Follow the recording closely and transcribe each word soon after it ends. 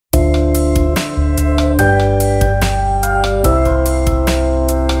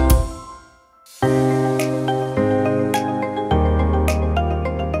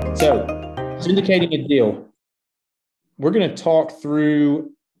syndicating a deal, we're going to talk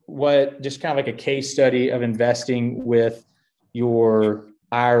through what just kind of like a case study of investing with your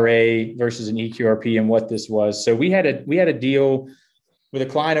IRA versus an EQRP and what this was. So we had a deal with a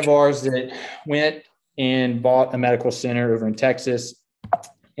client of ours that went and bought a medical center over in Texas,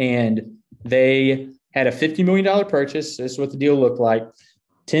 and they had a $50 million purchase. This is what the deal looked like.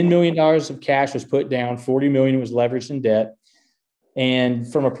 $10 million of cash was put down. $40 million was leveraged in debt.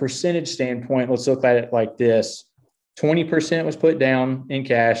 And from a percentage standpoint, let's look at it like this. 20% was put down in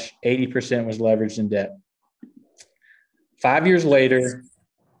cash. 80% was leveraged in debt. 5 years later,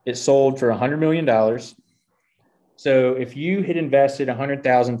 it sold for $100 million. So if you had invested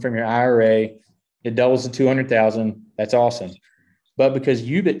 $100,000 from your IRA, it doubles to $200,000. That's awesome. But because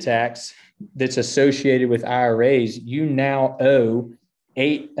UBIT tax that's associated with IRAs, you now owe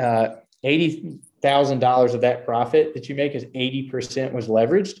 $80,000 of that profit that you make as 80% was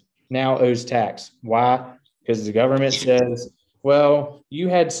leveraged, now owes tax. Why? Because the government says, well, you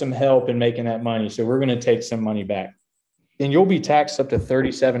had some help in making that money, so we're going to take some money back. And you'll be taxed up to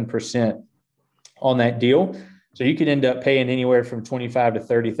 37% on that deal. So you could end up paying anywhere from $25,000 to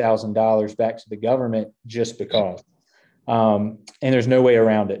 $30,000 back to the government just because. And there's no way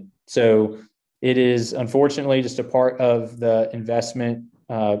around it. So it is unfortunately just a part of the investment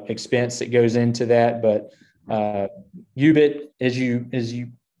expense that goes into that. But UBIT, as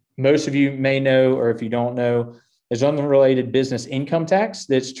you most of you may know, or if you don't know, is unrelated business income tax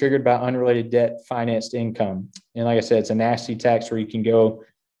that's triggered by unrelated debt financed income. And like I said, it's a nasty tax where you can go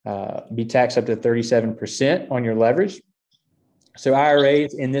be taxed up to 37% on your leverage. So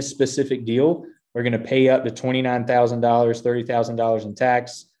IRAs in this specific deal are going to pay up to $29,000, $30,000 in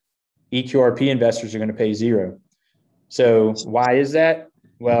tax. EQRP investors are going to pay zero. So why is that?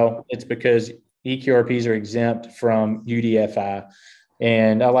 Well, it's because EQRPs are exempt from UDFI.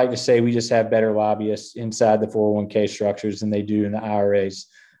 And I like to say we just have better lobbyists inside the 401k structures than they do in the IRAs.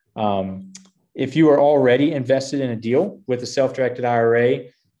 If you are already invested in a deal with a self-directed IRA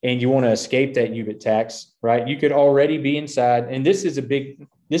and you want to escape that UBIT tax, right, you could already be inside. And this is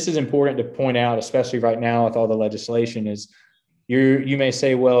important to point out, especially right now with all the legislation, is you may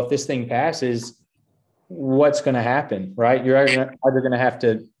say, well, if this thing passes, what's going to happen, right? You're either going to have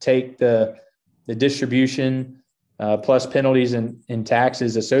to take the distribution plus penalties and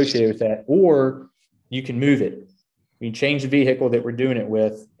taxes associated with that, or you can move it. You can change the vehicle that we're doing it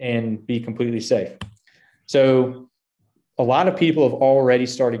with and be completely safe. So a lot of people have already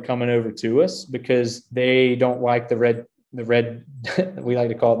started coming over to us because they don't like the red, we like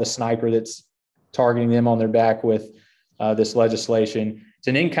to call it the sniper that's targeting them on their back with this legislation. It's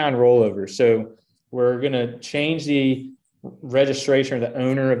an in-kind rollover. So we're going to change the registration or the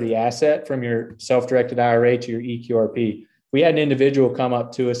owner of the asset from your self-directed IRA to your EQRP. We had an individual come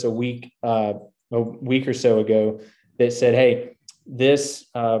up to us a week or so ago that said, hey, this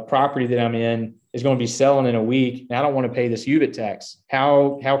property that I'm in is going to be selling in a week, and I don't want to pay this UBIT tax.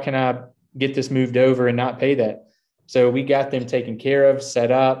 How can I get this moved over and not pay that? So we got them taken care of, set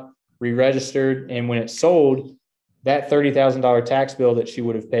up, re-registered, and when it sold, that $30,000 tax bill that she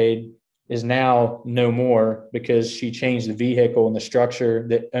would have paid is now no more because she changed the vehicle and the structure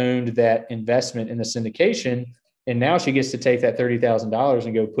that owned that investment in the syndication. And now she gets to take that $30,000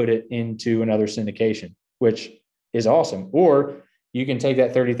 and go put it into another syndication, which is awesome. Or you can take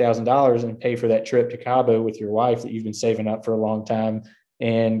that $30,000 and pay for that trip to Cabo with your wife that you've been saving up for a long time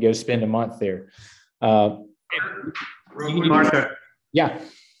and go spend a month there. Martha. Yeah.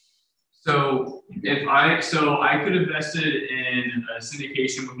 So I could invest it in a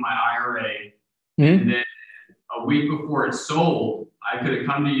syndication with my IRA, and then a week before it sold, I could have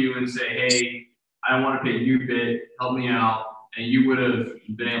come to you and say, hey, I don't want to pay UBIT, help me out, and you would have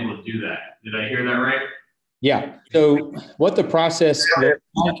been able to do that. Did I hear that right? Yeah. So what the process looks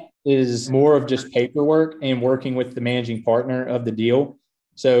like is more of just paperwork and working with the managing partner of the deal.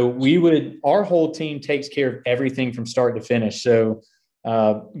 So our whole team takes care of everything from start to finish. So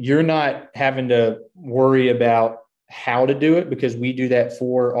you're not having to worry about how to do it because we do that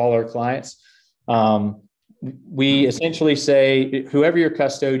for all our clients. We essentially say, whoever your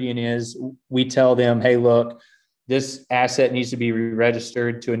custodian is, we tell them, hey, look, this asset needs to be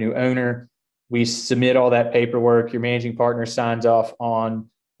re-registered to a new owner. We submit all that paperwork. Your managing partner signs off on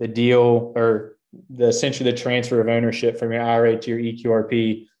the deal or essentially the transfer of ownership from your IRA to your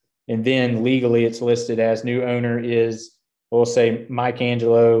EQRP. And then legally it's listed as new owner is, we'll say Mike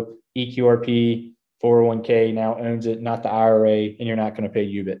Angelo, EQRP, 401k now owns it, not the IRA, and you're not going to pay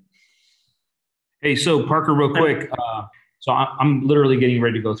UBIT. Hey, so Parker, real quick. So I'm literally getting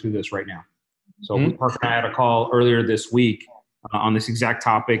ready to go through this right now. So Parker and I had a call earlier this week on this exact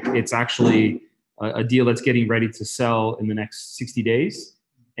topic. It's actually a deal that's getting ready to sell in the next 60 days.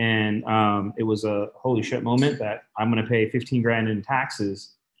 And it was a holy shit moment that I'm going to pay 15 grand in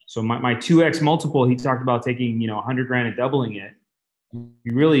taxes. So my 2x multiple, he talked about taking, 100 grand and doubling it.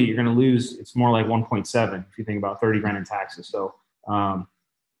 You're going to lose. It's more like 1.7 if you think about 30 grand in taxes. So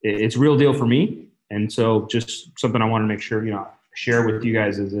it's real deal for me. And so just something I want to make sure, share with you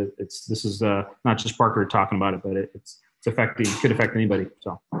guys is this is not just Parker talking about it, but it's affecting, could affect anybody.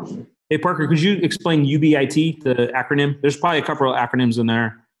 So, hey Parker, could you explain UBIT, the acronym? There's probably a couple of acronyms in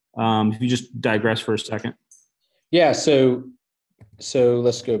there. If you just digress for a second. Yeah. So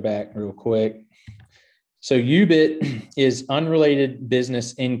let's go back real quick. So UBIT is unrelated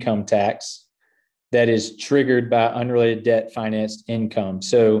business income tax that is triggered by unrelated debt financed income.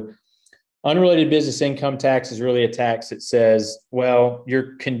 So unrelated business income tax is really a tax that says, well,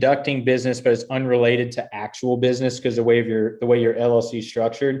 you're conducting business, but it's unrelated to actual business because the way your LLC is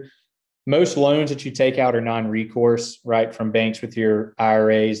structured. Most loans that you take out are non-recourse, right, from banks with your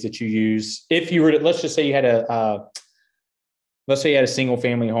IRAs that you use. If you were to, let's say you had a single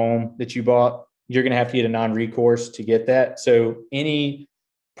family home that you bought, you're going to have to get a non-recourse to get that. So any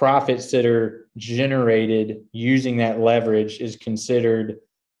profits that are generated using that leverage is considered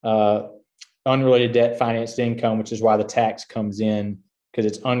unrelated debt financed income, which is why the tax comes in, because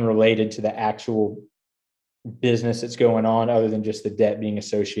it's unrelated to the actual business that's going on other than just the debt being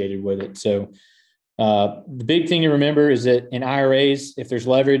associated with it. So the big thing to remember is that in IRAs, if there's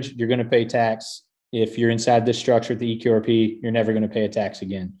leverage, you're going to pay tax. If you're inside this structure at the EQRP, you're never going to pay a tax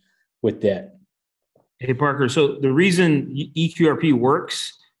again with debt. Hey, Parker. So the reason EQRP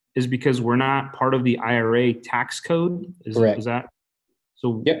works is because we're not part of the IRA tax code. Correct. Is that?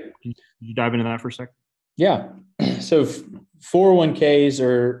 So yep. Can you dive into that for a second? Yeah. So 401ks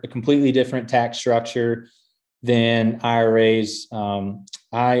are a completely different tax structure than IRAs.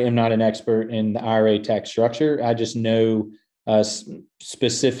 I am not an expert in the IRA tax structure. I just know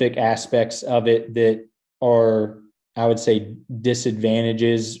specific aspects of it that are, I would say,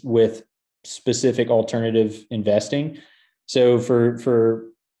 disadvantages with specific alternative investing. So for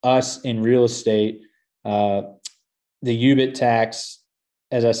us in real estate, the UBIT tax,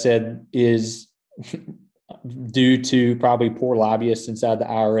 as I said, is due to probably poor lobbyists inside the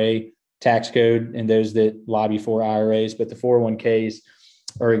IRA tax code and those that lobby for IRAs, but the 401ks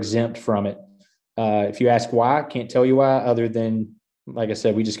are exempt from it. If you ask why, I can't tell you why, other than, like I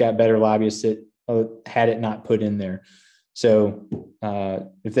said, we just got better lobbyists that had it not put in there. So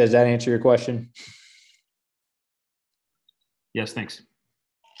does that answer your question? Yes, thanks.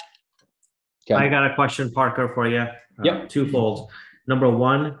 Okay. I got a question, Parker, for you. Yep. Twofold. Number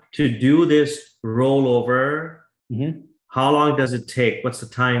one, to do this rollover, how long does it take? What's the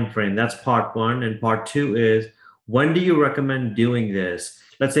time frame? That's part one. And part two is, when do you recommend doing this?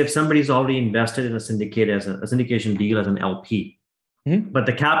 Let's say if somebody's already invested in a syndication deal as an LP, but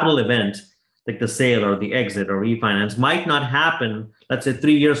the capital event, like the sale or the exit or refinance, might not happen, let's say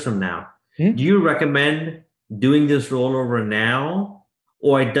 3 years from now. Do you recommend doing this rollover now,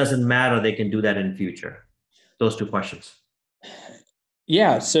 or it doesn't matter, they can do that in future? Those two questions.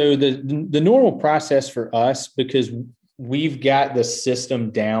 Yeah. So the normal process for us, because we've got the system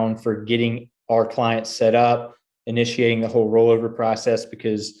down for getting our clients set up, initiating the whole rollover process,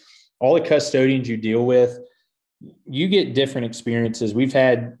 because all the custodians you deal with, you get different experiences. We've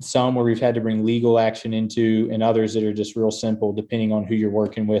had some where we've had to bring legal action into, and others that are just real simple, depending on who you're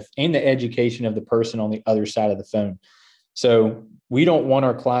working with and the education of the person on the other side of the phone. So we don't want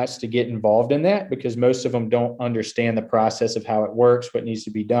our clients to get involved in that, because most of them don't understand the process of how it works, what needs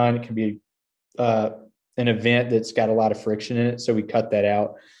to be done. It can be an event that's got a lot of friction in it. So we cut that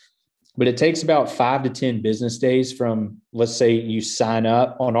out. But it takes about 5 to 10 business days from, let's say you sign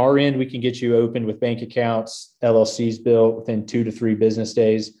up. On our end, we can get you open with bank accounts, LLCs built within 2 to 3 business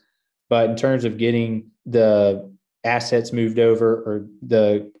days. But in terms of getting the assets moved over, or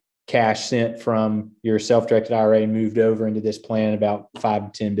the cash sent from your self-directed IRA moved over into this plan, about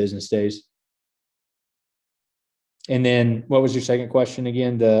 5 to 10 business days. And then what was your second question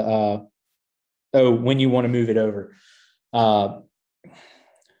again? When you want to move it over.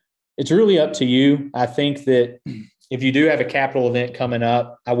 It's really up to you. I think that if you do have a capital event coming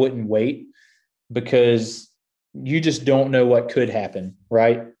up, I wouldn't wait, because you just don't know what could happen,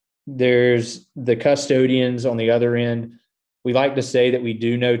 right? There's the custodians on the other end. We like to say that we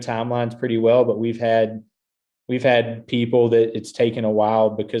do know timelines pretty well, but we've had people that it's taken a while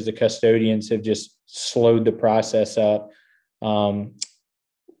because the custodians have just slowed the process up.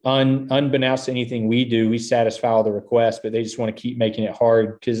 Unbeknownst to anything we do, we satisfy all the requests, but they just want to keep making it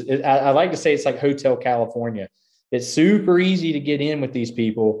hard, because I like to say it's like Hotel California. It's super easy to get in with these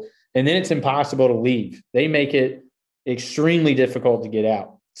people, And then it's impossible to leave. They make it extremely difficult to get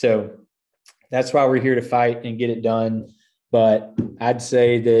out. So that's why we're here to fight and get it done. But I'd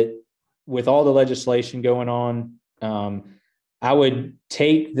say that with all the legislation going on, I would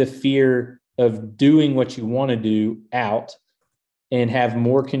take the fear of doing what you want to do out and have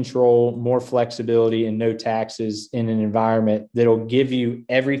more control, more flexibility, and no taxes in an environment that'll give you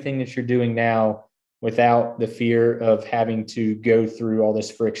everything that you're doing now without the fear of having to go through all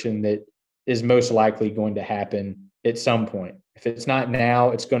this friction that is most likely going to happen at some point. If it's not now,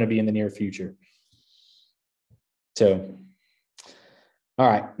 it's going to be in the near future. So, all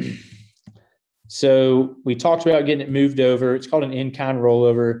right. So we talked about getting it moved over. It's called an in-kind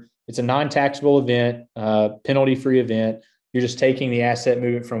rollover. It's a non-taxable event, penalty-free event. You're just taking the asset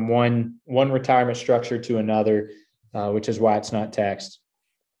movement from one retirement structure to another, which is why it's not taxed.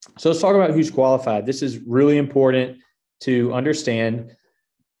 So let's talk about who's qualified. This is really important to understand.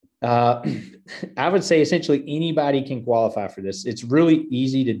 I would say essentially anybody can qualify for this. It's really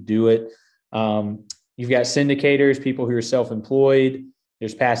easy to do it. You've got syndicators, people who are self-employed.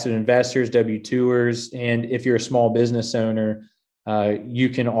 There's passive investors, W-2ers, and if you're a small business owner, you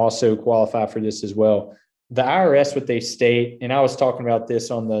can also qualify for this as well. The IRS, what they state, and I was talking about this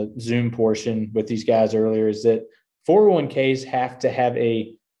on the Zoom portion with these guys earlier, is that 401ks have to have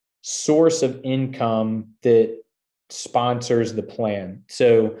a source of income that sponsors the plan.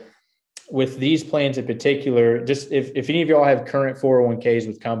 So with these plans in particular, just if any of y'all have current 401ks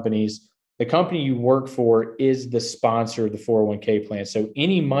with companies, the company you work for is the sponsor of the 401k plan. So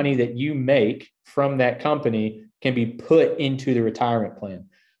any money that you make from that company can be put into the retirement plan.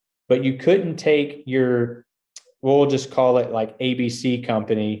 But you couldn't take your, we'll just call it like ABC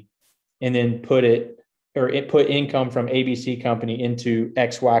company, and then put income from ABC company into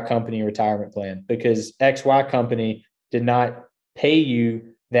XY company retirement plan, because XY company did not pay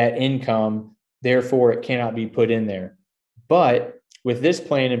you that income. Therefore, it cannot be put in there. But with this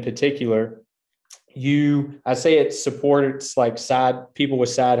plan in particular, I say it supports like people with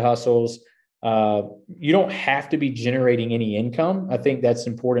side hustles. You don't have to be generating any income. I think that's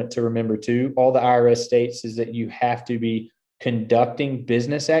important to remember too. All the IRS states is that you have to be conducting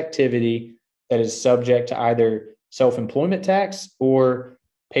business activity that is subject to either self-employment tax or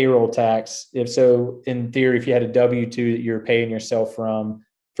payroll tax. If so, in theory, if you had a W-2 that you're paying yourself from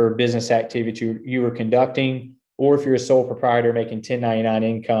for business activity you were conducting, or if you're a sole proprietor making 1099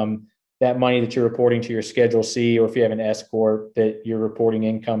 income, that money that you're reporting to your Schedule C, or if you have an S corp that you're reporting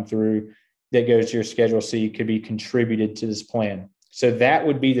income through that goes to your Schedule C, could be contributed to this plan. So that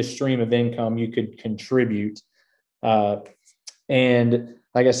would be the stream of income you could contribute. And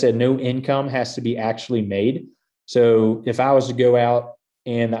like I said, no income has to be actually made. So if I was to go out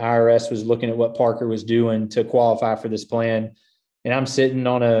and the IRS was looking at what Parker was doing to qualify for this plan, and I'm sitting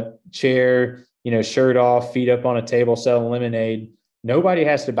on a chair, shirt off, feet up on a table selling lemonade, nobody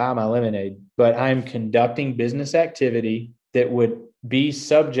has to buy my lemonade, but I'm conducting business activity that would be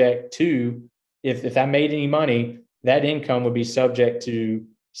subject to, if I made any money, that income would be subject to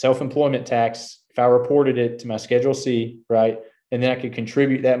self-employment tax if I reported it to my Schedule C, right? And then I could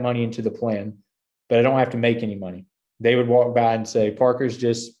contribute that money into the plan, but I don't have to make any money. They would walk by and say,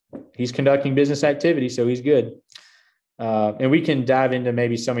 he's conducting business activity, so he's good. And we can dive into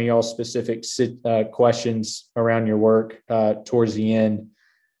maybe some of y'all's specific questions around your work towards the end.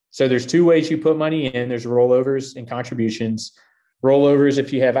 So there's two ways you put money in. There's rollovers and contributions. Rollovers,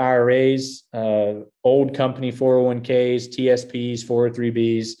 if you have IRAs, old company 401ks, TSPs,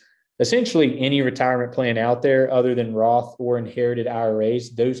 403bs, essentially any retirement plan out there other than Roth or inherited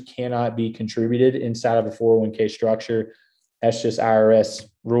IRAs, those cannot be contributed inside of a 401k structure. That's just IRS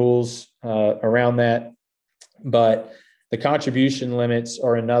rules around that. But the contribution limits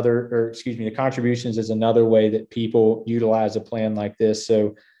are the contributions is another way that people utilize a plan like this.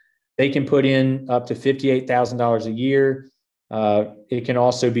 So they can put in up to $58,000 a year. It can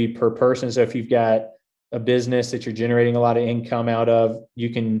also be per person. So if you've got a business that you're generating a lot of income out of, you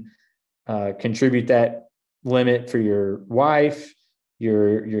can contribute that limit for your wife,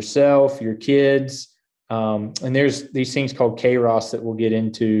 yourself, your kids. And there's these things called KROS that we'll get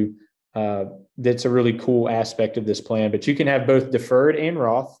into. That's a really cool aspect of this plan, but you can have both deferred and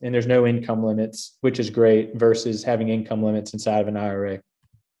Roth, and there's no income limits, which is great versus having income limits inside of an IRA.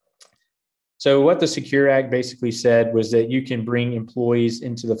 So what the Secure Act basically said was that you can bring employees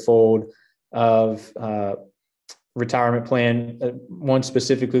into the fold of retirement plan, one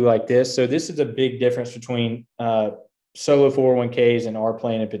specifically like this. So this is a big difference between solo 401ks and our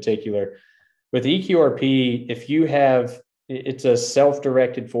plan in particular. With EQRP, if you have, it's a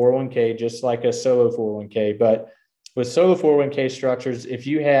self-directed 401k, just like a solo 401k, but with solo 401k structures, if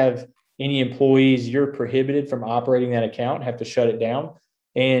you have any employees, you're prohibited from operating that account, have to shut it down.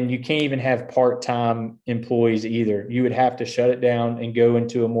 And you can't even have part-time employees either. You would have to shut it down and go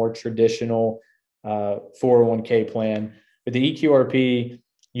into a more traditional 401k plan. With the EQRP,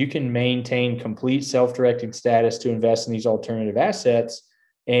 you can maintain complete self-directed status to invest in these alternative assets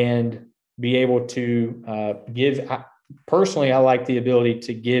and be able to personally, I like the ability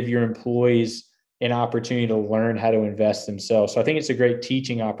to give your employees an opportunity to learn how to invest themselves. So I think it's a great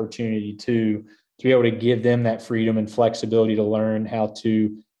teaching opportunity to be able to give them that freedom and flexibility to learn how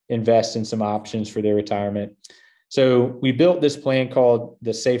to invest in some options for their retirement. So we built this plan called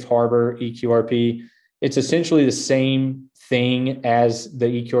the Safe Harbor EQRP. It's essentially the same thing as the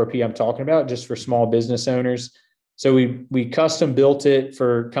EQRP I'm talking about, just for small business owners. So we custom built it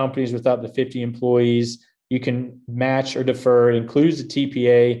for companies with up to 50 employees. You can match or defer. It includes the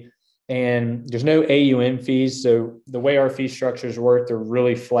TPA, and there's no AUM fees. So the way our fee structures work, they're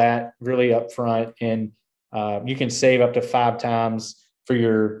really flat, really upfront, and you can save up to 5 times for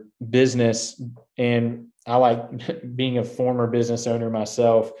your business. And I like being a former business owner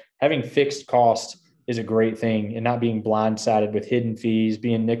myself, having fixed cost is a great thing, and not being blindsided with hidden fees,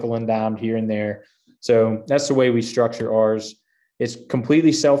 being nickel and dimed here and there. So that's the way we structure ours. It's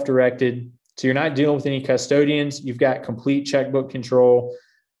completely self-directed. So you're not dealing with any custodians. You've got complete checkbook control.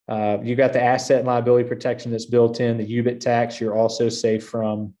 You've got the asset and liability protection that's built in, the UBIT tax you're also safe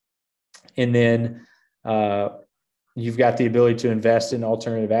from. And then you've got the ability to invest in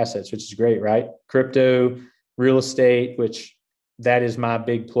alternative assets, which is great, right? Crypto, real estate, which that is my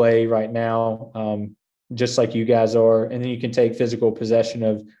big play right now, just like you guys are. And then you can take physical possession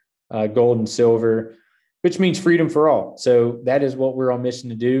of gold and silver, which means freedom for all. So that is what we're on mission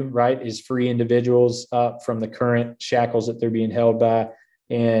to do, right? Is free individuals up from the current shackles that they're being held by,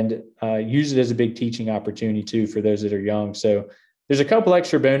 and use it as a big teaching opportunity too for those that are young. So there's a couple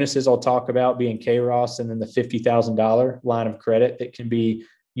extra bonuses I'll talk about, being KROS and then the $50,000 line of credit that can be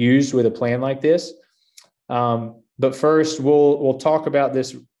used with a plan like this. But first, we'll talk about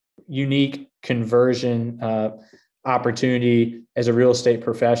this unique conversion opportunity as a real estate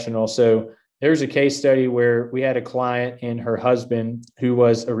professional. So there's a case study where we had a client and her husband who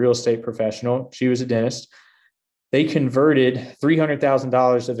was a real estate professional. She was a dentist. They converted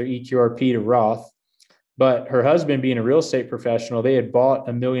 $300,000 of their EQRP to Roth, but her husband, being a real estate professional, they had bought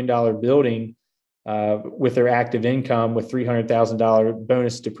 $1 million building with their active income with $300,000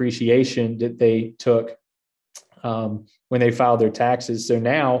 bonus depreciation that they took when they filed their taxes. So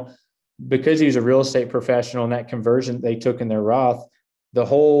now, because he was a real estate professional and that conversion they took in their Roth, the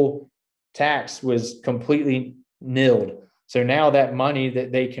whole tax was completely nilled. So now that money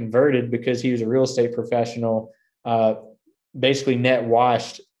that they converted, because he was a real estate professional, basically net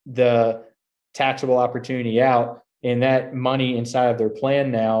washed the taxable opportunity out, and that money inside of their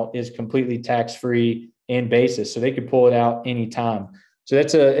plan now is completely tax-free and basis. So they could pull it out anytime. So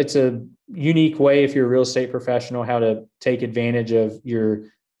it's a unique way, if you're a real estate professional, how to take advantage of your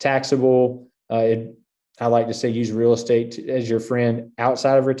taxable. I like to say use real estate as your friend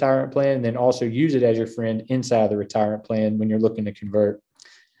outside of retirement plan, and then also use it as your friend inside of the retirement plan when you're looking to convert.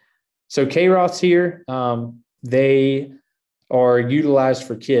 So KROS here, they are utilized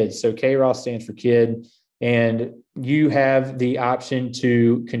for kids. So KROS stands for kid, and you have the option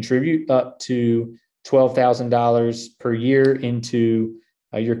to contribute up to $12,000 per year into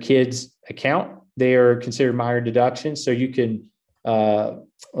your kid's account. They are considered minor deductions. So you can,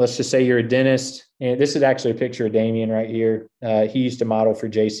 let's just say you're a dentist, and this is actually a picture of Damien right here. He used to model for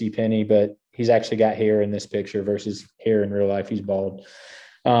JCPenney, but he's actually got hair in this picture versus hair in real life. He's bald.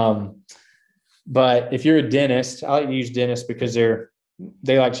 But if you're a dentist, I like to use dentists because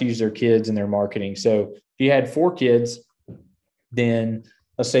they like to use their kids in their marketing. So if you had 4 kids, then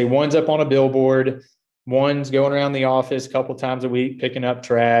let's say one's up on a billboard, one's going around the office a couple times a week picking up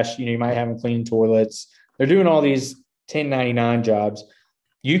trash. You might have them clean toilets. They're doing all these 1099 jobs.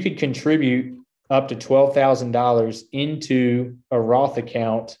 You could contribute up to $12,000 into a Roth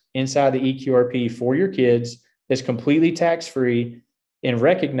account inside the EQRP for your kids that's completely tax-free and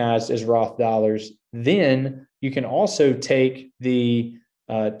recognized as Roth dollars. Then you can also take the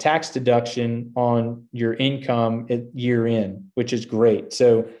tax deduction on your income at year end, which is great.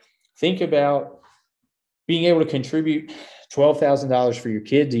 So think about being able to contribute $12,000 for your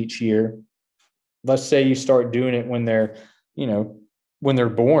kids each year. Let's say you start doing it when they're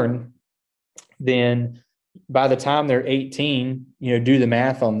born, then by the time they're 18, do the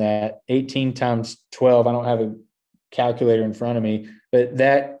math on that. 18 times 12, I don't have a calculator in front of me, but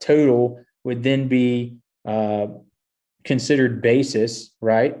that total would then be considered basis,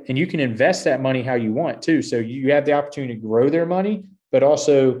 right? And you can invest that money how you want too. So you have the opportunity to grow their money, but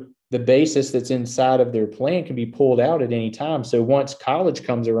also the basis that's inside of their plan can be pulled out at any time. So once college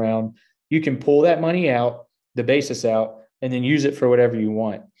comes around, you can pull that money out, the basis out, and then use it for whatever you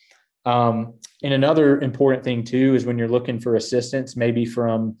want. And another important thing too is when you're looking for assistance, maybe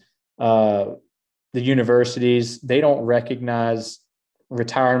from the universities, they don't recognize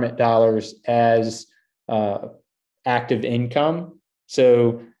retirement dollars as active income.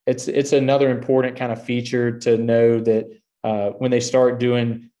 So it's another important kind of feature to know that when they start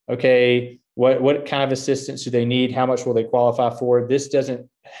doing, okay, what kind of assistance do they need? How much will they qualify for? This doesn't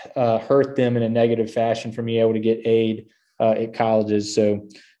hurt them in a negative fashion from being able to get aid at colleges. So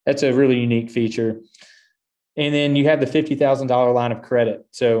that's a really unique feature. And then you have the $50,000 line of credit.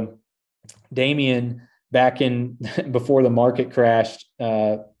 So Damien, back in before the market crashed,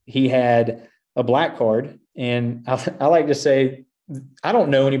 he had a black card. And I like to say, I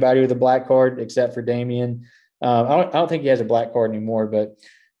don't know anybody with a black card except for Damien. I don't think he has a black card anymore, but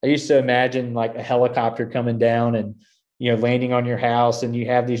I used to imagine like a helicopter coming down and, landing on your house, and you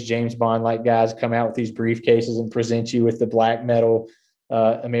have these James Bond like guys come out with these briefcases and present you with the black metal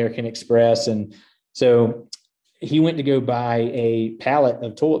American Express. And so he went to go buy a pallet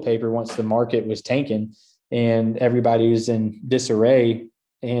of toilet paper once the market was tanking and everybody was in disarray.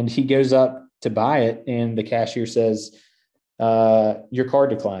 And he goes up to buy it, and the cashier says, your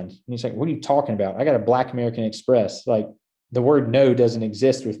card declined. And he's like, what are you talking about? I got a black American Express. Like, the word no doesn't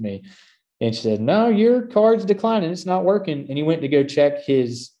exist with me. And she said, no, your card's declining. It's not working. And he went to go check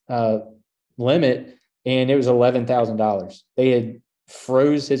his limit, and it was $11,000. They had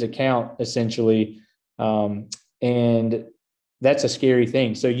froze his account essentially. And that's a scary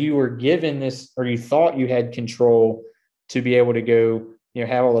thing. So you were given this, or you thought you had control to be able to go,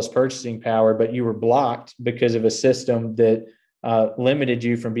 have all this purchasing power, but you were blocked because of a system that limited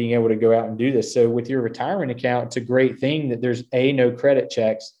you from being able to go out and do this. So with your retirement account, it's a great thing that there's no credit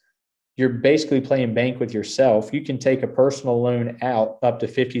checks. You're basically playing bank with yourself. You can take a personal loan out up to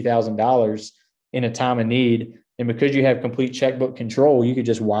 $50,000 in a time of need. And because you have complete checkbook control, you could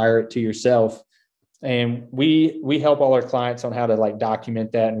just wire it to yourself. And we help all our clients on how to like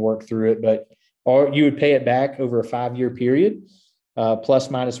document that and work through it. But you would pay it back over a 5-year period,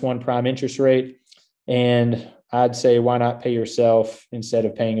 plus minus 1 prime interest rate. And I'd say, why not pay yourself instead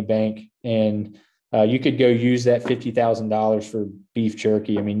of paying a bank? And you could go use that $50,000 for beef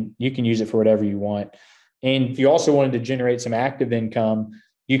jerky. I mean, you can use it for whatever you want. And if you also wanted to generate some active income,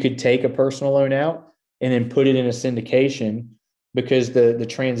 you could take a personal loan out and then put it in a syndication, because the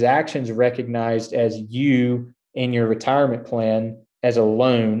transaction's recognized as you and your retirement plan as a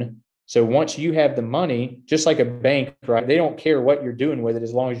loan. So once you have the money, just like a bank, right? They don't care what you're doing with it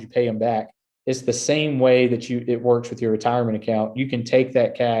as long as you pay them back. It's the same way that it works with your retirement account. You can take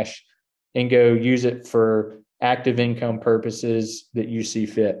that cash and go use it for active income purposes that you see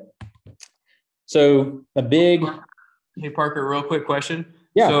fit. So Hey, Parker, real quick question.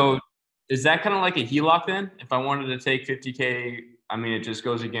 Yeah. So is that kind of like a HELOC then? If I wanted to take $50K, I mean, it just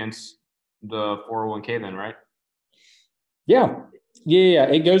goes against the 401k then, right? Yeah.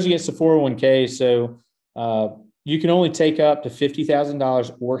 It goes against the 401k. So you can only take up to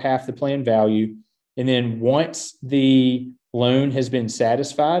 $50,000 or half the plan value. And then once the loan has been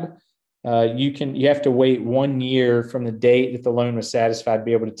satisfied, you have to wait 1 year from the date that the loan was satisfied to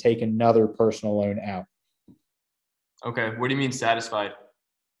be able to take another personal loan out. Okay. What do you mean satisfied?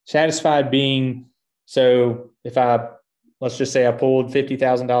 Satisfied being, so if let's just say I pulled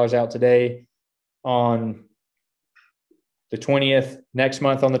 $50,000 out today on the 20th, next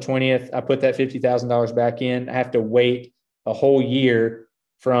month on the 20th, I put that $50,000 back in. I have to wait a whole year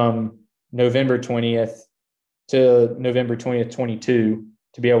from November 20th to November 20th, 22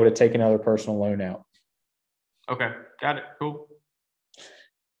 to be able to take another personal loan out. Okay. Got it. Cool.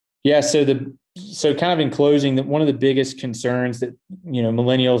 Yeah. So kind of in closing, that one of the biggest concerns that,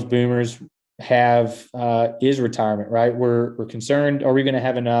 millennials, boomers have is retirement, right? We're concerned, are we going to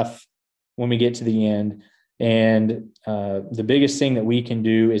have enough when we get to the end? And the biggest thing that we can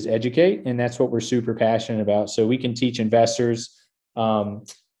do is educate. And that's what we're super passionate about. So we can teach investors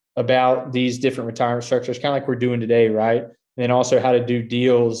about these different retirement structures, kind of like we're doing today, right? And then also how to do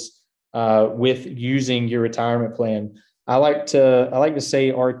deals with using your retirement plan. I like to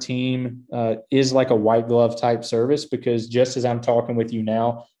say our team is like a white glove type service, because just as I'm talking with you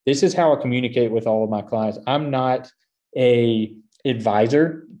now, this is how I communicate with all of my clients. I'm not a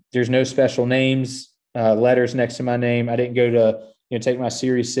advisor. There's no special names, letters next to my name. I didn't go to take my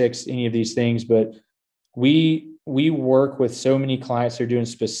Series 6, any of these things, but we work with so many clients that are doing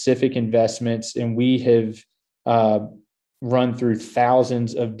specific investments, and we have run through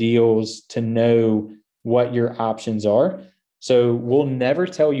thousands of deals to know what your options are. So we'll never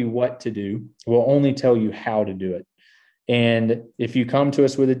tell you what to do. We'll only tell you how to do it. And if you come to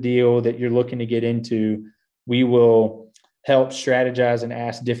us with a deal that you're looking to get into, we will help strategize and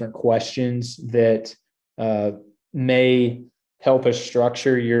ask different questions that may help us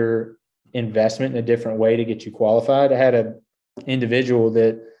structure your investment in a different way to get you qualified. I had an individual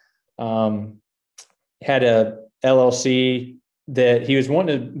that had a LLC that he was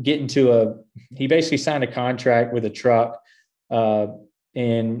wanting to get into he basically signed a contract with a truck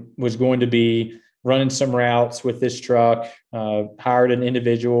and was going to be running some routes with this truck, hired an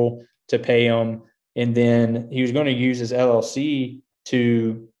individual to pay him. And then he was going to use his LLC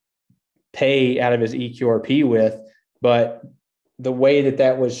to pay out of his EQRP with. But the way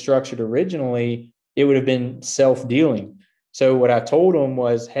that was structured originally, it would have been self-dealing. So what I told him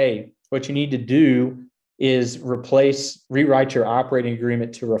was, hey, what you need to do is rewrite your operating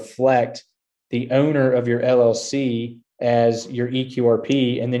agreement to reflect the owner of your LLC as your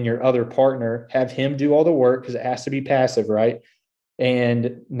EQRP, and then your other partner, have him do all the work because it has to be passive, right?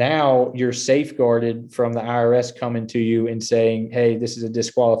 And now you're safeguarded from the IRS coming to you and saying, hey, this is a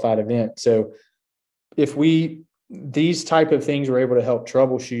disqualified event. So if these type of things were able to help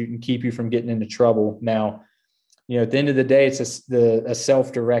troubleshoot and keep you from getting into trouble. Now, at the end of the day, it's a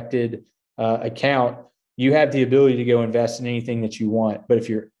self-directed account. You have the ability to go invest in anything that you want. But if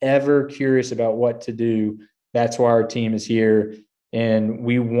you're ever curious about what to do, that's why our team is here. And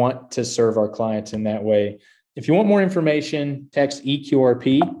we want to serve our clients in that way. If you want more information, text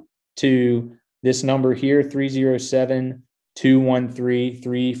EQRP to this number here,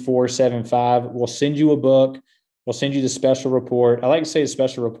 307-213-3475. We'll send you a book. We'll send you the special report. I like to say the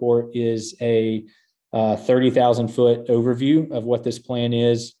special report is a 30,000 foot overview of what this plan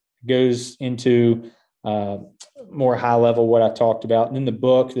is. It goes into more high level what I talked about. And then the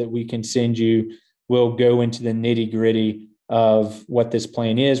book that we can send you will go into the nitty gritty of what this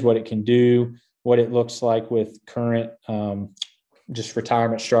plan is, what it can do, what it looks like with current just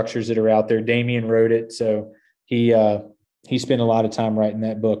retirement structures that are out there. Damien wrote it, so he spent a lot of time writing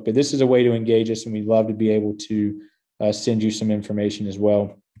that book. But this is a way to engage us, and we'd love to be able to send you some information as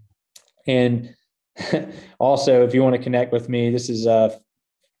well. And also, if you want to connect with me, this is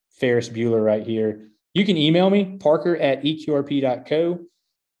Ferris Bueller right here. You can email me, parker@eqrp.co,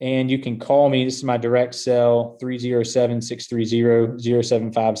 and you can call me. This is my direct cell,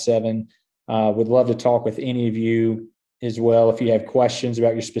 307-630-0757. Would love to talk with any of you as well if you have questions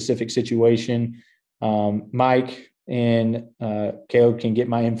about your specific situation. Mike and Caleb can get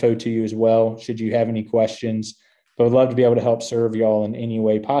my info to you as well should you have any questions. But I'd love to be able to help serve y'all in any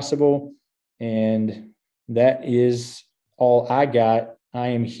way possible. And that is all I got. I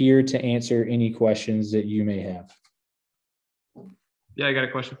am here to answer any questions that you may have. Yeah, I got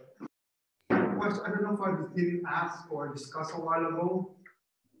a question. I don't know if I didn't ask or discuss a while ago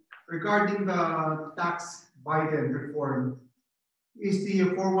regarding the tax Biden reform. Is the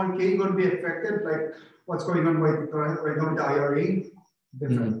 401k going to be affected like what's going on right now with the IRA?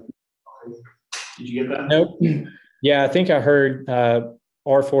 Different. Did you get that? Nope. Yeah, I think I heard our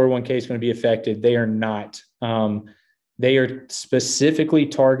 401k is going to be affected. They are not. They are specifically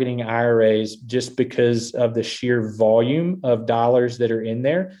targeting IRAs just because of the sheer volume of dollars that are in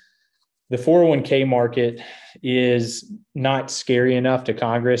there. The 401k market is not scary enough to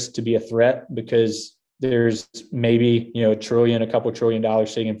Congress to be a threat because there's maybe, a trillion, a couple $1 trillion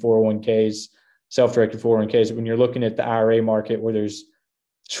sitting in 401ks, self-directed 401ks. But when you're looking at the IRA market where there's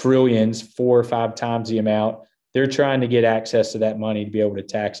trillions, 4 or 5 times the amount, they're trying to get access to that money to be able to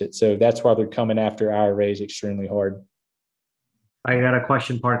tax it. So that's why they're coming after IRAs extremely hard. I got a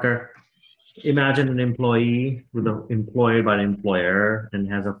question, Parker. Imagine an employee with an employed by the employer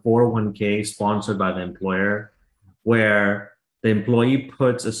and has a 401k sponsored by the employer where the employee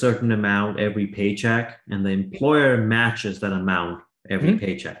puts a certain amount every paycheck and the employer matches that amount every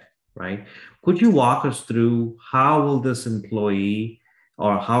paycheck, right? Could you walk us through how will this employee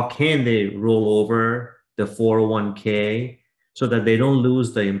or how can they roll over the 401k so that they don't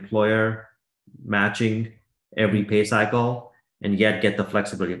lose the employer matching every pay cycle and yet get the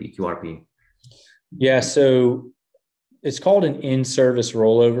flexibility of EQRP? Yeah, so it's called an in-service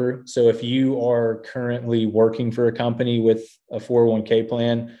rollover. So if you are currently working for a company with a 401k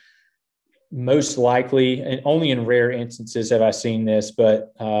plan, most likely, and only in rare instances have I seen this,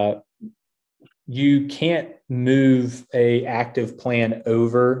 but you can't move a active plan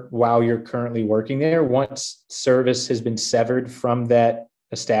over while you're currently working there. Once service has been severed from that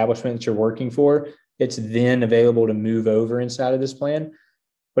establishment that you're working for, it's then available to move over inside of this plan.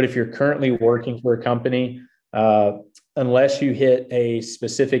 But if you're currently working for a company, unless you hit a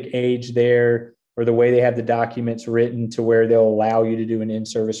specific age there, or the way they have the documents written to where they'll allow you to do an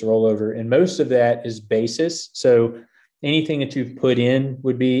in-service rollover. And most of that is basis. So anything that you've put in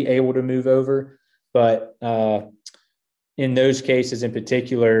would be able to move over. But in those cases in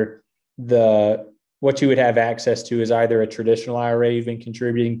particular, what you would have access to is either a traditional IRA you've been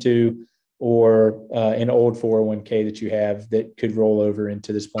contributing to, or an old 401k that you have that could roll over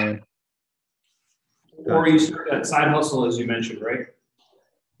into this plan. Or you start that side hustle, as you mentioned, right?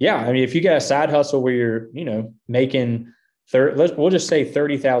 Yeah, I mean, if you got a side hustle where you're, making we'll just say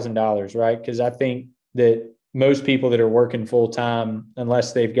 $30,000, right? Because I think that most people that are working full time,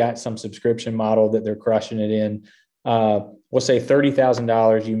 unless they've got some subscription model that they're crushing it in, we'll say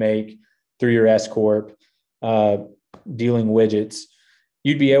 $30,000 you make through your S corp, dealing widgets,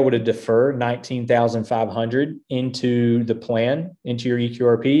 you'd be able to defer $19,500 into the plan, into your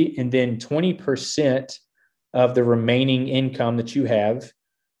EQRP, and then 20% of the remaining income that you have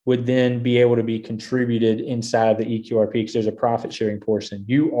would then be able to be contributed inside of the EQRP, because there's a profit sharing portion.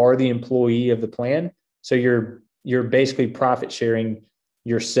 You are the employee of the plan, so you're basically profit sharing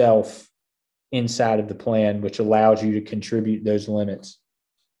yourself inside of the plan, which allows you to contribute those limits.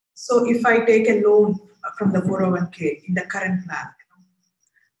 So if I take a loan from the 401k in the current plan,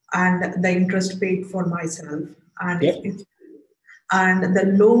 and the interest paid for myself, and yep. And the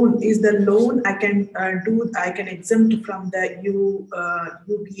loan I can exempt from the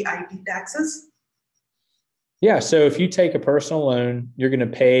UBIT taxes. Yeah. So if you take a personal loan, you're going to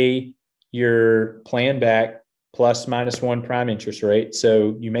pay your plan back plus minus 1 prime interest rate.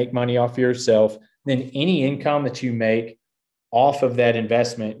 So you make money off yourself. Then any income that you make off of that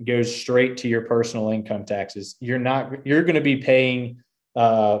investment goes straight to your personal income taxes. You're going to be paying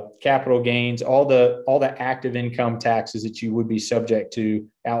capital gains, all the active income taxes that you would be subject to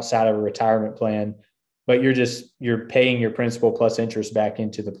outside of a retirement plan, but you're paying your principal plus interest back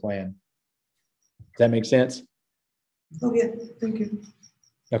into the plan. Does that make sense? Oh yeah, thank you.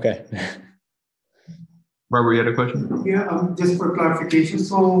 Okay. Barbara, you had a question? Yeah, just for clarification.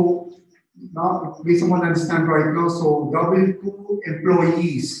 So now, based on what I understand right now, so W2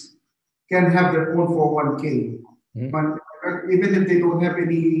 employees can have their own 401k. Mm-hmm. But even if they don't have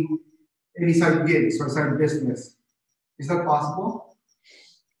any side gigs or side business, is that possible?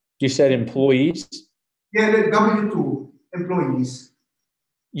 You said employees? Yeah, the W2 employees.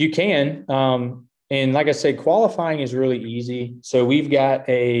 You can. And like I said, qualifying is really easy. So we've got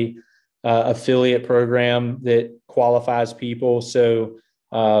a affiliate program that qualifies people. So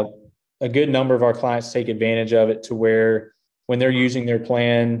a good number of our clients take advantage of it to where when they're using their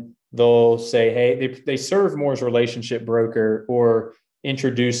plan, they'll say, hey, they serve more as a relationship broker or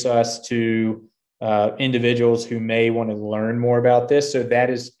introduce us to individuals who may want to learn more about this. So that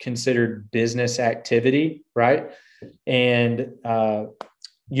is considered business activity, right? And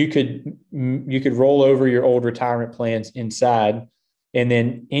you could roll over your old retirement plans inside, and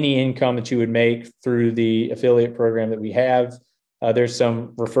then any income that you would make through the affiliate program that we have, there's some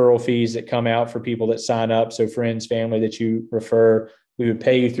referral fees that come out for people that sign up. So friends, family that you refer, we would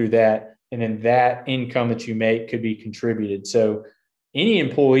pay you through that. And then that income that you make could be contributed. So any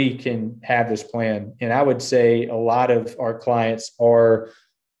employee can have this plan. And I would say a lot of our clients are,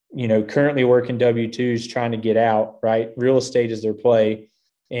 currently working W-2s trying to get out, right? Real estate is their play.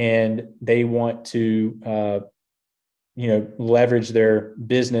 And they want to, leverage their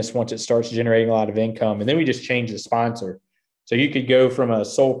business once it starts generating a lot of income. And then we just change the sponsor. So you could go from a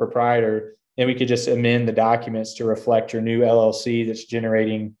sole proprietor, and we could just amend the documents to reflect your new LLC that's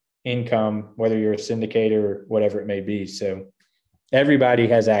generating income, whether you're a syndicator or whatever it may be. So everybody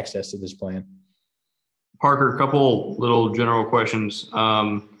has access to this plan. Parker, a couple little general questions.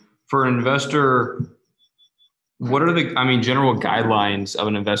 For an investor, what are the, general guidelines of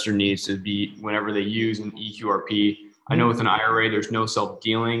an investor needs to be whenever they use an EQRP? I know with an IRA, there's no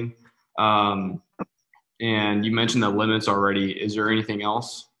self-dealing. And you mentioned the limits already. Is there anything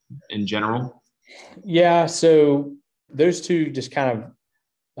else in general? Yeah. So those two just kind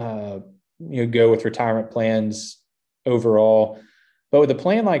of, go with retirement plans overall. But with a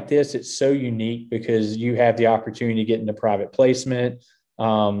plan like this, it's so unique because you have the opportunity to get into private placement.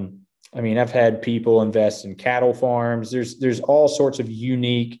 I've had people invest in cattle farms. There's all sorts of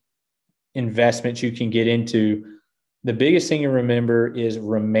unique investments you can get into. The biggest thing to remember is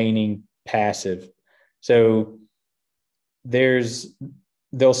remaining passive. So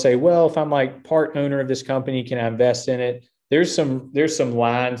they'll say, well, if I'm like part owner of this company, can I invest in it? There's some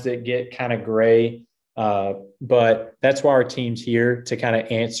lines that get kind of gray, but that's why our team's here to kind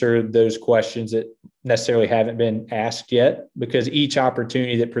of answer those questions that necessarily haven't been asked yet, because each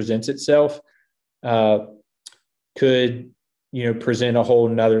opportunity that presents itself, could, present a whole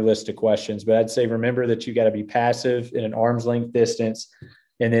nother list of questions. But I'd say, remember that you got to be passive in an arm's length distance.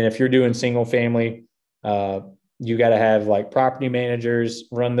 And then if you're doing single family, you got to have like property managers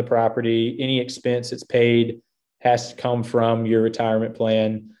run the property. Any expense that's paid has to come from your retirement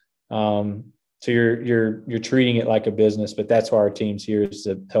plan. So you're treating it like a business, but that's why our team's here, is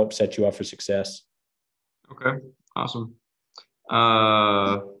to help set you up for success. Okay, awesome.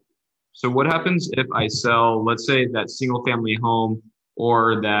 So what happens if I sell, let's say, that single family home,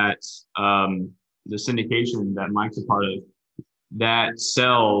 or that the syndication that Mike's a part of, that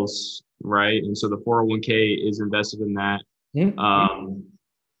sells, right? And so the 401k is invested in that.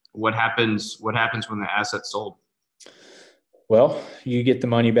 What happens when the asset's sold? Well, you get the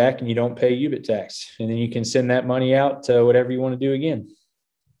money back and you don't pay UBIT tax, and then you can send that money out to whatever you want to do again.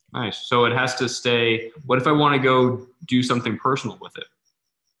 Nice. So it has to stay. What if I want to go do something personal with it?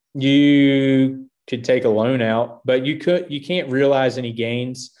 You could take a loan out, but you can't realize any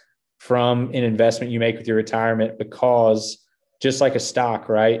gains from an investment you make with your retirement, because just like a stock,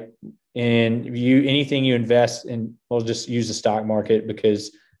 right? And anything you invest in, we'll just use the stock market,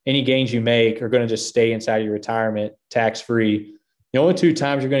 because any gains you make are going to just stay inside your retirement tax free. The only two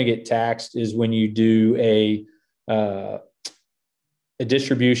times you're going to get taxed is when you do a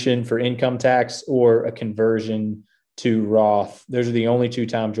distribution for income tax or a conversion to Roth. Those are the only two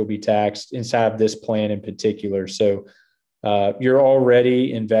times you'll be taxed inside of this plan in particular. So you're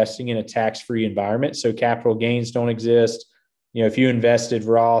already investing in a tax-free environment. So capital gains don't exist. If you invested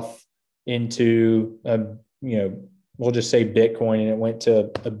Roth into, we'll just say Bitcoin, and it went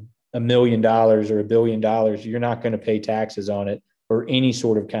to $1 million or $1 billion, you're not going to pay taxes on it, or any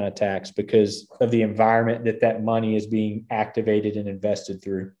sort of kind of tax, because of the environment that money is being activated and invested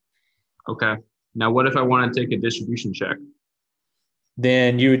through. Okay. Now, what if I want to take a distribution check?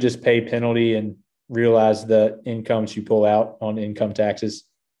 Then you would just pay penalty and realize the incomes you pull out on income taxes.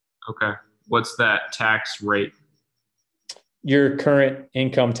 Okay. What's that tax rate? Your current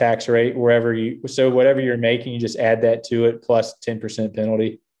income tax rate, whatever you're making, you just add that to it plus 10%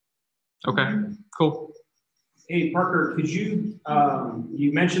 penalty. Okay, cool. Hey, Parker, could you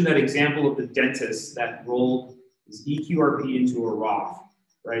mentioned that example of the dentist that rolled his EQRP into a Roth,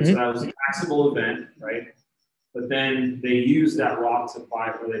 right? So that was a taxable event, right? But then they used that Roth to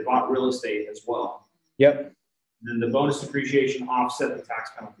buy, or they bought real estate as well. Yep. And then the bonus depreciation offset the tax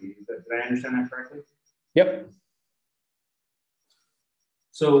penalty. Did I understand that correctly? Yep.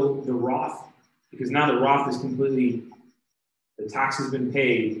 So the Roth, because now the Roth is completely, the tax has been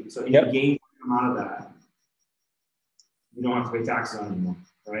paid, so any gain come out of that, you don't have to pay taxes on anymore,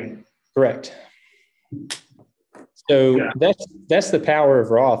 right? Correct. So that's the power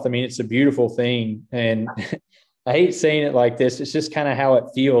of Roth. I mean, it's a beautiful thing, and I hate saying it like this. It's just kind of how it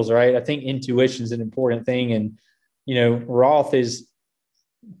feels, right? I think intuition is an important thing, and Roth is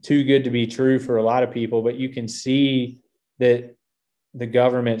too good to be true for a lot of people, but you can see that the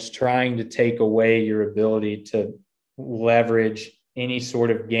government's trying to take away your ability to leverage any sort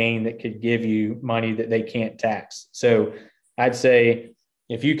of gain that could give you money that they can't tax. So I'd say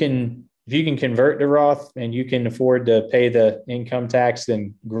if you can convert to Roth and you can afford to pay the income tax,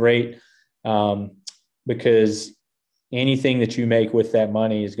 then great. Because anything that you make with that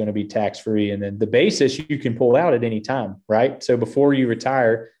money is going to be tax-free. And then the basis you can pull out at any time, right? So before you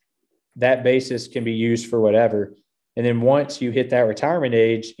retire, that basis can be used for whatever. And then once you hit that retirement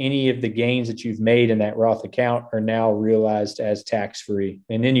age, any of the gains that you've made in that Roth account are now realized as tax-free.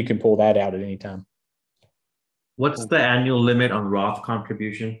 And then you can pull that out at any time. What's the annual limit on Roth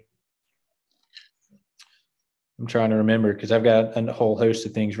contribution? I'm trying to remember, because I've got a whole host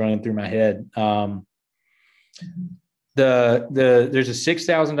of things running through my head. There's a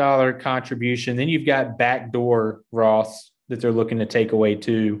 $6,000 contribution. Then you've got backdoor Roths that they're looking to take away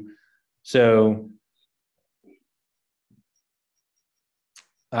too. So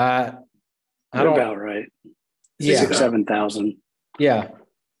I don't, about right. Yeah. 6,000-7,000. Yeah.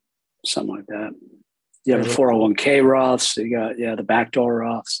 Something like that. You have a 401k Roths. You got, the backdoor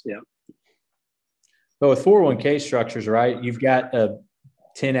Roths. Yeah. But with 401k structures, right, you've got a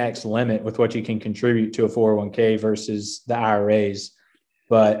 10x limit with what you can contribute to a 401k versus the IRAs.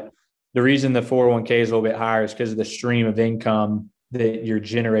 But the reason the 401k is a little bit higher is because of the stream of income that you're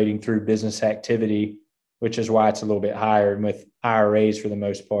generating through business activity, which is why it's a little bit higher. And with IRAs, for the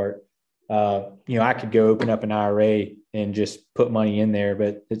most part, I could go open up an IRA and just put money in there,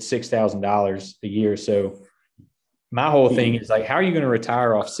 but it's $6,000 a year. So my whole thing is like, how are you going to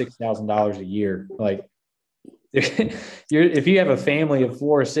retire off $6,000 a year? Like, if you have a family of $4,000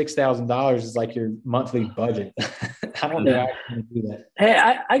 or $6,000, it's like your monthly budget. I don't know how I can do that. Hey,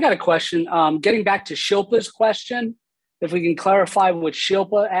 I got a question. Getting back to Shilpa's question, if we can clarify what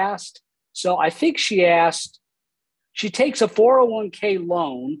Shilpa asked. So I think she asked, she takes a 401k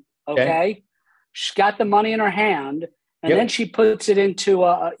loan, okay? She's got the money in her hand, and then she puts it into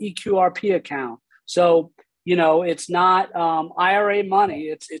a EQRP account. So, you know, it's not IRA money,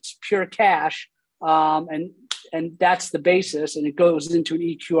 it's pure cash. And that's the basis, and it goes into an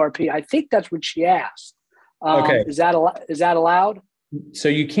EQRP. I think that's what she asked. Is that allowed? So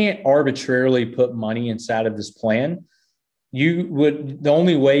you can't arbitrarily put money inside of this plan. The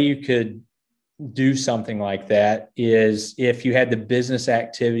only way you could do something like that is if you had the business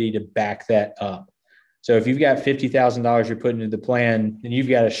activity to back that up. So if you've got $50,000 you're putting into the plan, then you've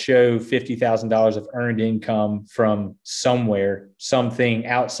got to show $50,000 of earned income from somewhere, something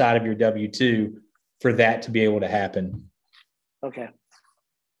outside of your W-2 for that to be able to happen. Okay.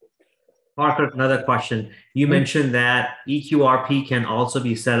 Parker, another question. You mentioned that EQRP can also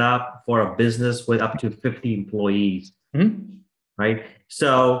be set up for a business with up to 50 employees, right?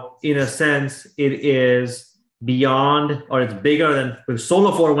 So in a sense, it is beyond, or it's bigger than,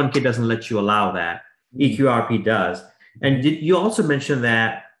 solo 401k doesn't let you allow that. EQRP does. And you also mentioned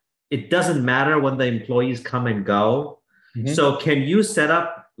that it doesn't matter when the employees come and go. So can you set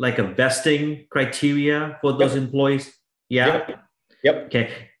up like a vesting criteria for those employees? Yeah. Yep.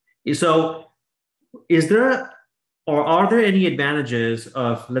 Okay. So is there, or are there any advantages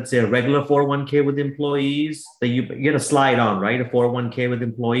of, let's say, a regular 401k with employees that you get a slide on, right? A 401k with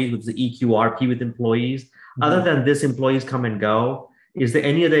employees, with the EQRP with employees. Other than this, employees come and go. Is there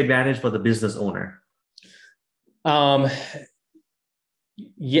any other advantage for the business owner?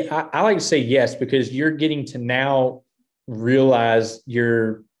 Yeah, I like to say yes, because you're getting to now realize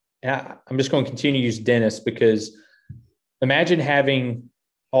I'm just going to continue to use Dennis, because imagine having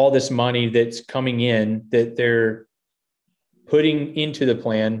all this money that's coming in that they're putting into the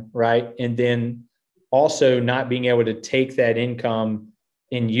plan, right? And then also not being able to take that income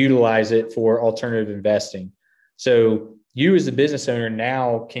and utilize it for alternative investing. So you as the business owner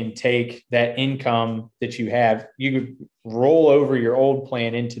now can take that income that you have, you could roll over your old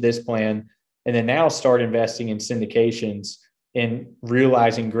plan into this plan, and then now start investing in syndications and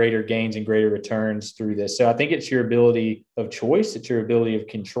realizing greater gains and greater returns through this. So I think it's your ability of choice, it's your ability of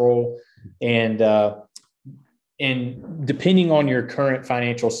control, and depending on your current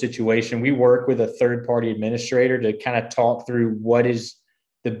financial situation, we work with a third-party administrator to kind of talk through what is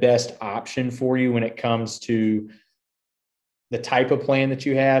the best option for you when it comes to the type of plan that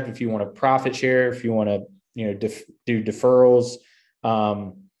you have. If you want a profit share, if you want to, do deferrals.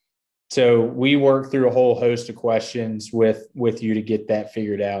 So we work through a whole host of questions with you to get that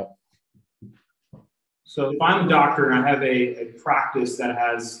figured out. So if I'm a doctor and I have a practice that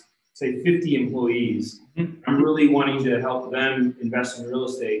has, say, 50 employees, I'm really wanting to help them invest in real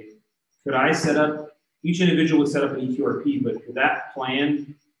estate. Could I set up, each individual would set up an EQRP, but could that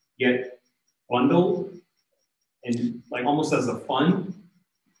plan get bundled and like almost as a fund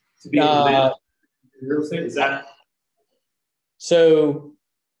to be able to invest in real estate? Is that? So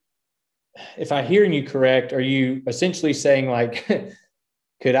if I'm hearing you correct, are you essentially saying like,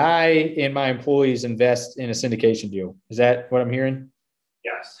 could I and my employees invest in a syndication deal? Is that what I'm hearing?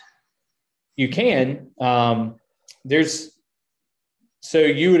 Yes. You can. What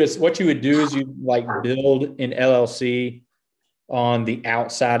you would do is you like build an LLC on the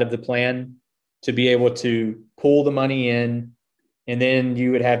outside of the plan to be able to pull the money in, and then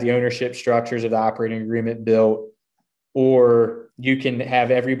you would have the ownership structures of the operating agreement built, or you can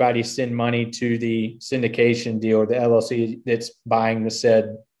have everybody send money to the syndication deal or the LLC that's buying the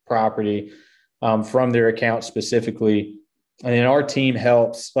said property from their account specifically. And then our team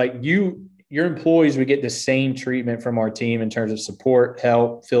helps, like your employees would get the same treatment from our team in terms of support,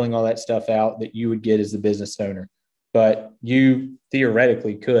 help, filling all that stuff out that you would get as the business owner. But you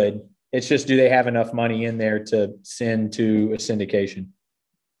theoretically could. It's just, do they have enough money in there to send to a syndication?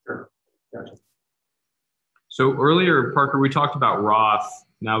 Sure. Gotcha. So earlier, Parker, we talked about Roth.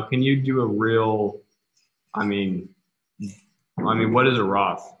 Now, can you do a real, I mean, what is a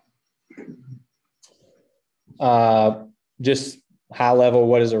Roth? Just high level,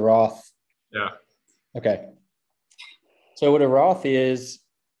 what is a Roth? Yeah. Okay. So what a Roth is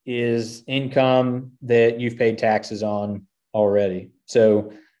income that you've paid taxes on already.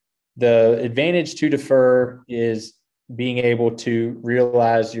 So the advantage to defer is being able to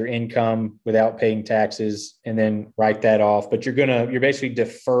realize your income without paying taxes and then write that off. But you're basically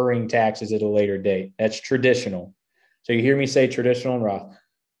deferring taxes at a later date. That's traditional. So you hear me say traditional and Roth.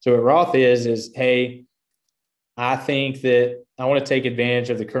 So what Roth is, hey, I think that I want to take advantage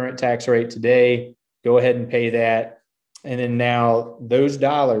of the current tax rate today. Go ahead and pay that. And then now those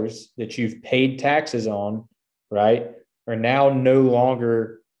dollars that you've paid taxes on, right, are now no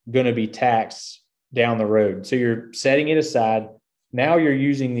longer going to be taxed down the road. So you're setting it aside. Now you're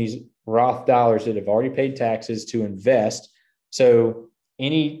using these Roth dollars that have already paid taxes to invest. So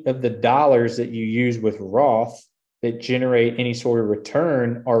any of the dollars that you use with Roth that generate any sort of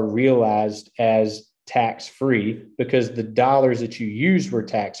return are realized as tax-free because the dollars that you used were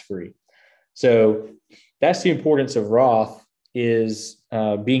tax-free. So that's the importance of Roth, is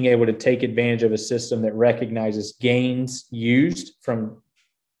being able to take advantage of a system that recognizes gains used from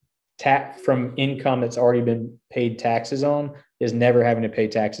income that's already been paid taxes on, is never having to pay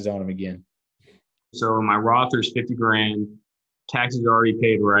taxes on them again. So my Roth, there's 50 grand, taxes are already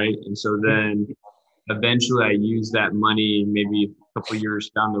paid, right? And so then eventually I use that money maybe a couple of years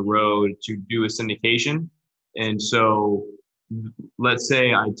down the road to do a syndication. And so let's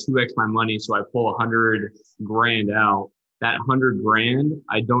say I 2x my money, so I pull 100 grand out. That 100 grand,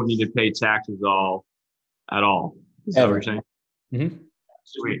 I don't need to pay taxes at all. Is that what you're saying? Mm-hmm.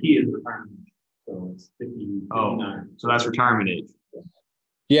 Sweet. He is retirement. So it's 50. Oh, so that's retirement age.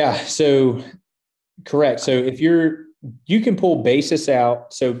 Yeah. So correct. So if you can pull basis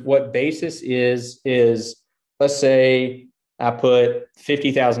out. So what basis is let's say I put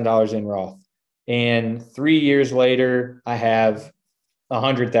 $50,000 in Roth, and 3 years later I have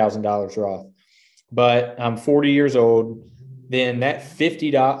 $100,000 Roth, but I'm 40 years old. Then that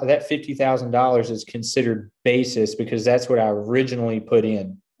 $50,000 is considered basis because that's what I originally put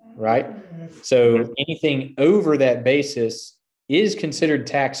in, right? So anything over that basis is considered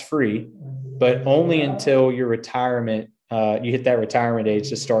tax-free, but only until your retirement, you hit that retirement age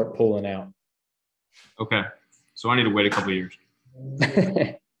to start pulling out. Okay. So I need to wait a couple of years.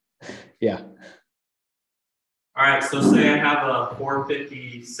 Yeah. All right. So say I have a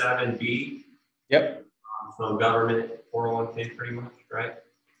 457B. Yep. So government 401k pretty much, right?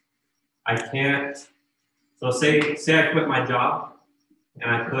 I can't. So say I quit my job and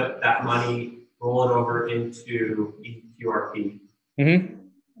I put that money, roll it over into EQRP. Mm-hmm.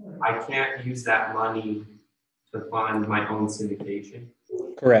 I can't use that money to fund my own syndication.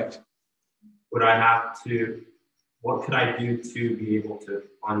 Correct. Would I have to? What could I do to be able to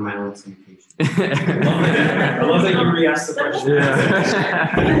fund my own syndication? I love that you re-asked the question.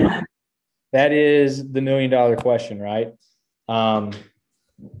 Yeah. That is the $1 million question, right?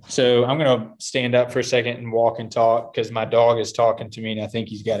 So I'm going to stand up for a second and walk and talk because my dog is talking to me and I think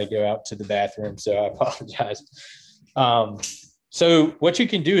he's got to go out to the bathroom. So I apologize. So what you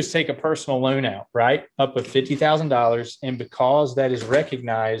can do is take a personal loan out, right? Up to $50,000. And because that is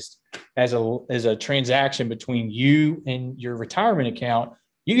recognized as a transaction between you and your retirement account,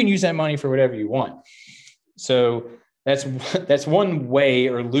 you can use that money for whatever you want. So that's one way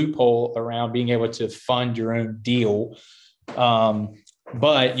or loophole around being able to fund your own deal.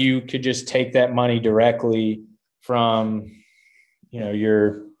 But you could just take that money directly from,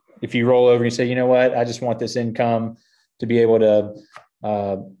 if you roll over and say, you know what, I just want this income to be able to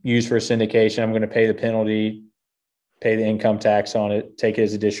use for a syndication. I'm going to pay the penalty, pay the income tax on it, take it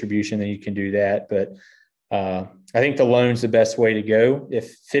as a distribution, then you can do that. But I think the loan's the best way to go.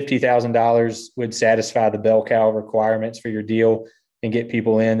 If $50,000 would satisfy the bell cow requirements for your deal and get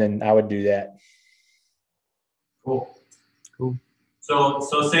people in, then I would do that. Cool. So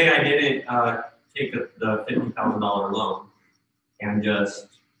say I didn't take the $50,000 loan and just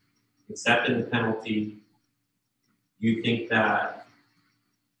accepted the penalty. You think that,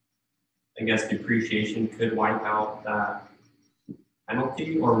 I guess, depreciation could wipe out that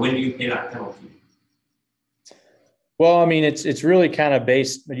penalty, or when do you pay that penalty? Well, I mean, it's really kind of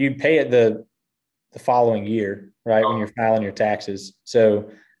based. You pay it the following year, right? When you're filing your taxes.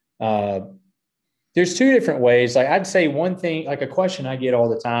 So there's two different ways. Like I'd say one thing, like a question I get all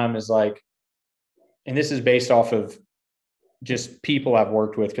the time is like, and this is based off of just people I've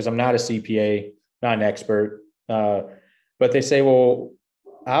worked with because I'm not a CPA, not an expert. But they say, well,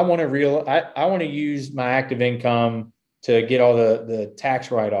 I want to use my active income to get all the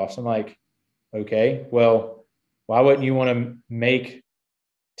tax write-offs. I'm like, okay, well, why wouldn't you want to make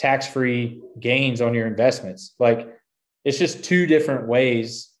tax-free gains on your investments? Like, it's just two different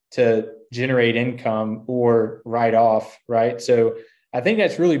ways to generate income or write off, right? So I think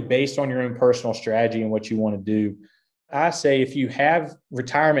that's really based on your own personal strategy and what you want to do. I say if you have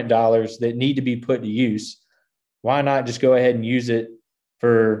retirement dollars that need to be put to use, why not just go ahead and use it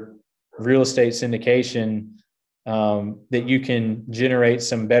for real estate syndication that you can generate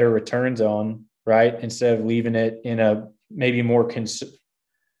some better returns on, right? Instead of leaving it in a maybe more,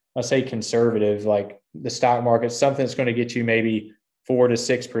 conservative, like the stock market, something that's going to get you maybe 4 to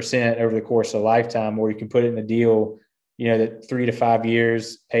 6% over the course of a lifetime, or you can put it in a deal that 3 to 5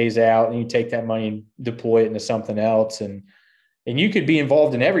 years pays out, and you take that money and deploy it into something else. And you could be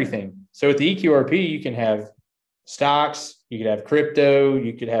involved in everything. So at the EQRP, you can have stocks, you could have crypto,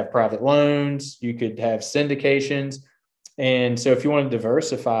 you could have private loans, you could have syndications. And so if you want to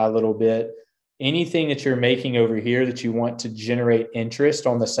diversify a little bit, anything that you're making over here that you want to generate interest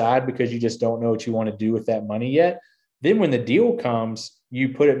on the side because you just don't know what you want to do with that money yet, then when the deal comes, you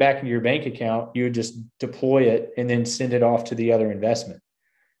put it back into your bank account, you would just deploy it and then send it off to the other investment.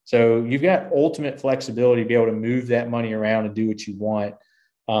 So you've got ultimate flexibility to be able to move that money around and do what you want.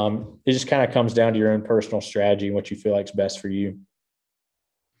 It just kind of comes down to your own personal strategy and what you feel like is best for you.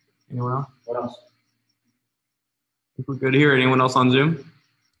 Anyone else? What else? I think we're good here. Anyone else on Zoom?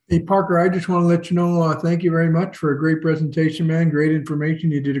 Hey, Parker, I just want to let you know, thank you very much for a great presentation, man. Great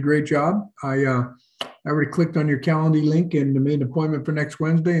information. You did a great job. I already clicked on your Calendly link and made an appointment for next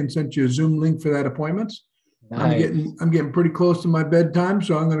Wednesday and sent you a Zoom link for that appointment. Nice. I'm getting pretty close to my bedtime,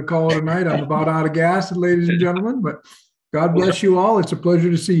 so I'm going to call it a night. I'm about out of gas, ladies and gentlemen, but God bless you all. It's a pleasure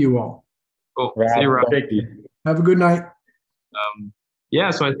to see you all. Cool. See you, Rob. Thank you. Have a good night.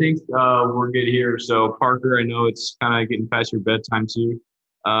 Yeah, so I think we're good here. So Parker, I know it's kind of getting past your bedtime too.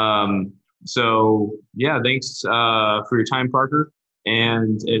 So yeah, thanks for your time, Parker.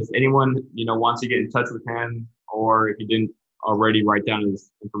 And if anyone wants to get in touch with him, or if you didn't already write down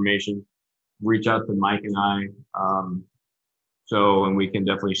his information, reach out to Mike and I. And we can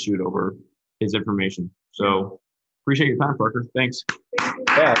definitely shoot over his information. So appreciate your time, Parker. Thanks.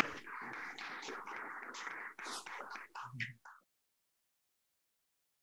 Yeah.